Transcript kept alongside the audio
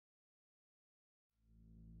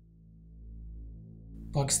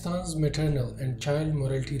Pakistan's maternal and child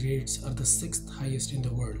mortality rates are the sixth highest in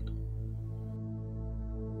the world.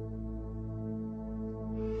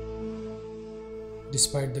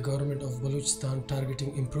 Despite the government of Balochistan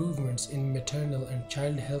targeting improvements in maternal and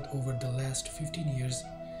child health over the last 15 years,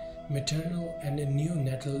 maternal and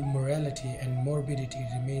neonatal mortality and morbidity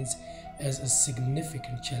remains as a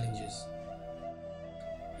significant challenges.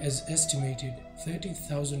 As estimated,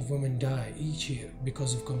 30,000 women die each year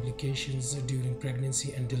because of complications during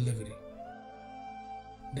pregnancy and delivery,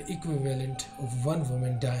 the equivalent of one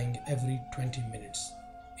woman dying every 20 minutes.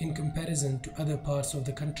 In comparison to other parts of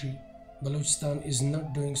the country, Balochistan is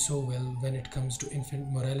not doing so well when it comes to infant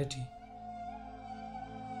mortality,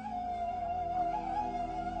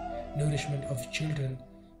 nourishment of children,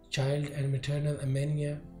 child and maternal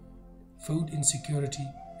anemia, food insecurity,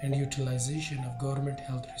 and utilization of government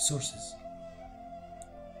health resources.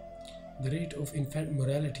 The rate of infant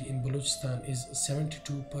mortality in Balochistan is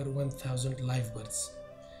 72 per 1,000 live births,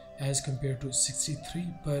 as compared to 63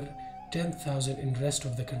 per 10,000 in rest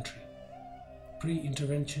of the country.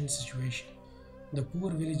 Pre-intervention situation. The poor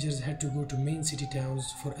villagers had to go to main city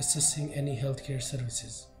towns for accessing any healthcare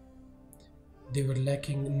services. They were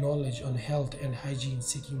lacking knowledge on health and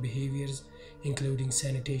hygiene-seeking behaviors, including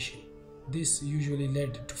sanitation. This usually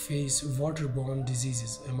led to face waterborne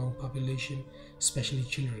diseases among population, especially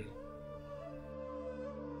children.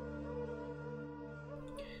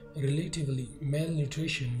 Relatively,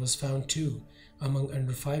 malnutrition was found too among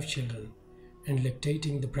under 5 children and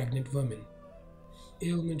lactating the pregnant women.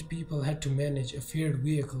 Ailment people had to manage a fared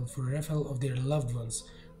vehicle for referral of their loved ones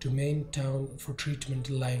to main town for treatment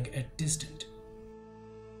lying at distant.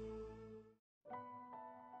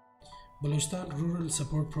 Balochistan Rural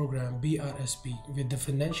Support Program (BRSP), with the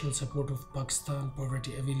financial support of Pakistan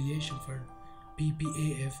Poverty Alleviation Fund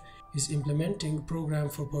 (PPAF), is implementing Program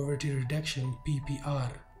for Poverty Reduction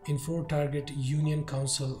 (PPR) in 4 target Union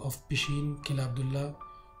Council of Pishin, Kila Abdullah,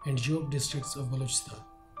 and Job districts of Balochistan.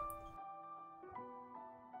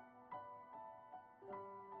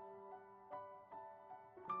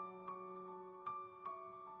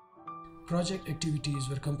 Project activities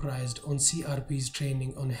were comprised on CRP's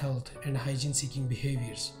training on health and hygiene-seeking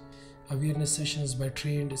behaviors, awareness sessions by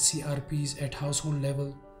trained CRPs at household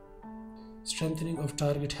level, strengthening of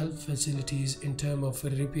target health facilities in terms of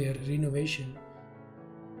repair, renovation,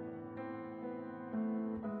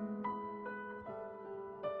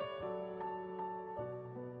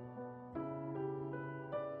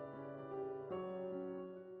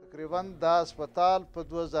 تقریبا دا هسپتال په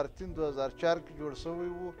 2003-2004 کې جوړ شوی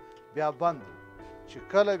و، بیا بند و چې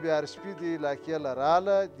کله بیا آر اس پي د علاقې له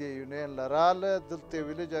راله د یونین له راله دلته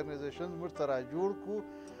ویلیج ارګنایزیشن موږ ته را جوړ کړو.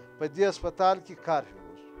 په دې هسپتال کې کار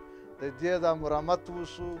وشو، د دې د مرمت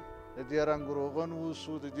وشو، د دې رنګ روغن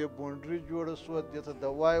وشو، د دې بونډري جوړه شوه، دې ته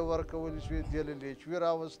دوای ورکول شوې، دې له لیچوي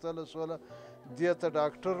راوستله شوله، دې ته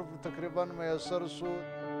ډاکټر تقریبا میسر شو.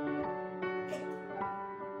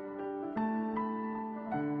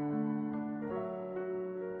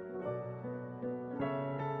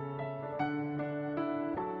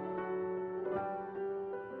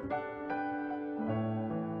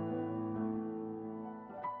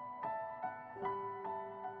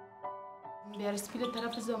 BRSP له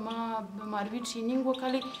طرفه زما بیماروي ټرینینګ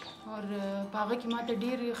وکړی او په هغه کې ماته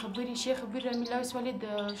ډېرې خبرې ښې خبرې رامیلاوې شولې د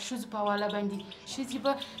ښځو په حواله باندې. ښځې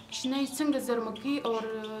به کښېنی څنګه زرمه کوي او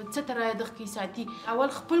څه ته را دغه کوي ساتي. اول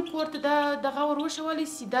خپل کور ته دا دغه ور وښولی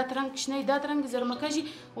سي، دا ترنګ کښېنی، دا ترنګ زرمه کږي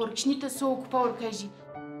او کښېني ته څو کوپه ورکږي.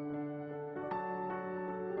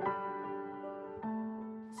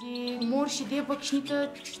 مور شیدې به کښېني ته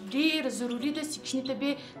ډېره ضروري ده چې کښېني ته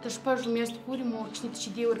بې تر 6 میاشتو پورې مور کښېني ته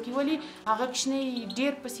شیدې ورکوي. ولې هغه کښېنی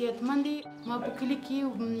ډېر په صحتمند دی. ما په کلي کې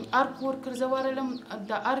هر کور کرزولم،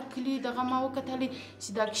 د هر کلي دغه ما وکتلې چې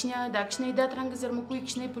دا کښېنی دا ترنګ زرمه کوي،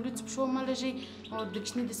 کښېنی په لوڅو پښو مه لږئ او د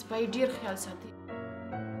کښېني د صفایي ډېر خیال ساتئ.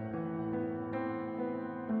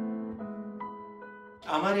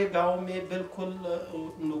 हमारे गांव में बिल्कुल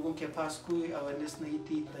उन लोगों के पास कोई awareness नहीं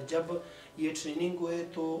थी। जब ये ट्रेनिंग हुए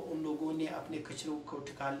तो उन लोगों ने अपने कचरों को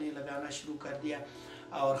ठिकाने लगाना शुरू कर दिया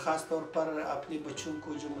और ख़ास तौर पर अपने बच्चों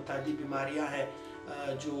को जो मुतादी बीमारियां हैं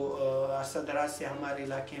जो अरसा दराज से हमारे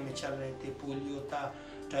इलाके में चल रहे थे, पोलियो था,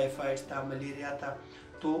 टाइफाइड था, मलेरिया था,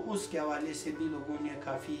 तो उसके हवाले से भी लोगों ने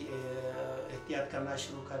काफ़ी एहतियात करना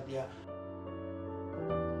शुरू कर दिया।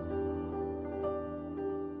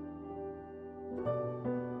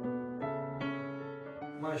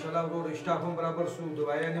 माशाल्लाह ورور اشتاف هم برابر شو،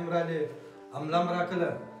 دوايان هم راله، عمله هم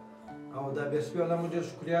راکله او دا BRSP والا موږ ډېر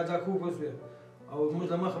شکریه ادا کوو بس او موږ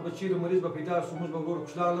له مخه به چیرې مریض به پیدا شو موږ به ورور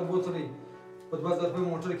کوچلان له بوتلې په 2000 روپۍ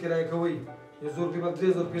موټر کرایه کوئ، 1000 روپۍ به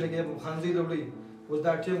 3000 روپۍ لګیا په خانځۍ له وړئ، اوس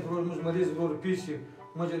دا ټیم روز موږ مریض ورو پیسي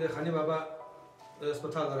موږ د خاني بابا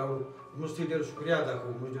هسپتال راوړو موږ ته ډېر شکریا ادا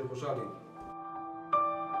کوو موږ ډېر خوشاله یو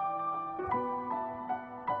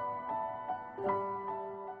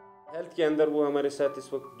हेल्थ के अंदर वो हमारे साथ इस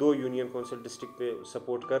वक्त 2 यूनियन काउंसिल डिस्ट्रिक्ट पे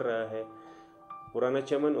सपोर्ट कर रहा है, पुराना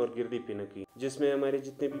चमन और गिरदी पिनकी, जिसमें हमारे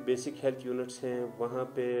जितने भी बेसिक हेल्थ यूनिट्स हैं वहाँ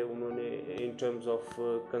पे उन्होंने in terms of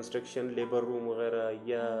construction, labour room वगैरह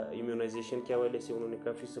या इम्यूनाइजेशन के हवाले से उन्होंने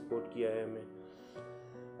काफ़ी सपोर्ट किया है हमें।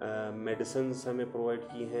 मेडिसिन्स हमें प्रोवाइड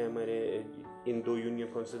की हैं हमारे इन 2 यूनियन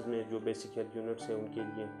काउंसिल्स में जो बेसिक हेल्थ यूनिट्स हैं उनके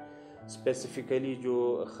लिए। स्पेसिफ़िकली जो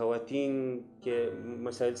ख़वातीन के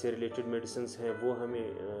मसाइल से रिलेटेड मेडिसिन्स हैं वो हमें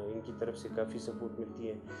इनकी तरफ से काफ़ी सपोर्ट मिलती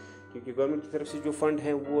है, क्योंकि गवर्नमेंट की तरफ से जो फ़ंड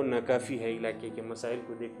है वो नाकाफ़ी है इलाके के मसाइल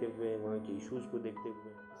को देखते हुए, वहाँ के इश्यूज़ को देखते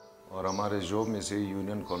हुए। और हमारे जॉब में से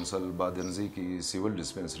यूनियन कौंसल बादनजी की सिविल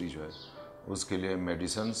डिस्पेंसरी जो है उसके लिए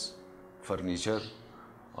मेडिसिन्स, फर्नीचर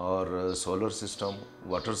और सोलर सिस्टम,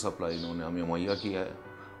 वाटर सप्लाई इन्होंने हमें मुहैया किया है।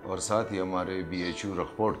 और साथ ही हमारे BHU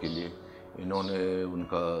रखपोर्ट के लिए इन्होंने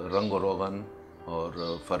उनका रंग रोगन और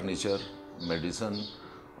फर्नीचर, मेडिसन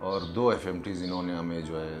और 2 FMTs इन्होंने हमें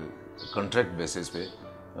जो है कॉन्ट्रैक्ट बेसिस पे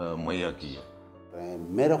मुहैया की है।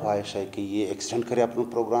 मेरा ख्वाहिश है कि ये एक्सटेंड करें अपने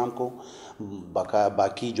प्रोग्राम को,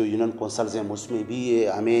 बाकी जो यूनियन कौंसल्स हैं उसमें भी ये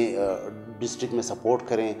हमें डिस्ट्रिक्ट में सपोर्ट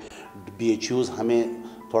करें। BHUs हमें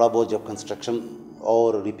थोड़ा बहुत जब कंस्ट्रक्शन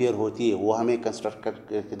और रिपेयर होती है वो हमें कंस्ट्रक्ट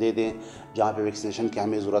करके दे दें, जहाँ पे वैक्सीनेशन की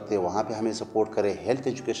हमें ज़रूरत है वहाँ पे हमें सपोर्ट करें। हेल्थ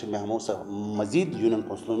एजुकेशन में हम मज़ीद यूनियन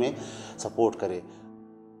कौंसलों में सपोर्ट करें।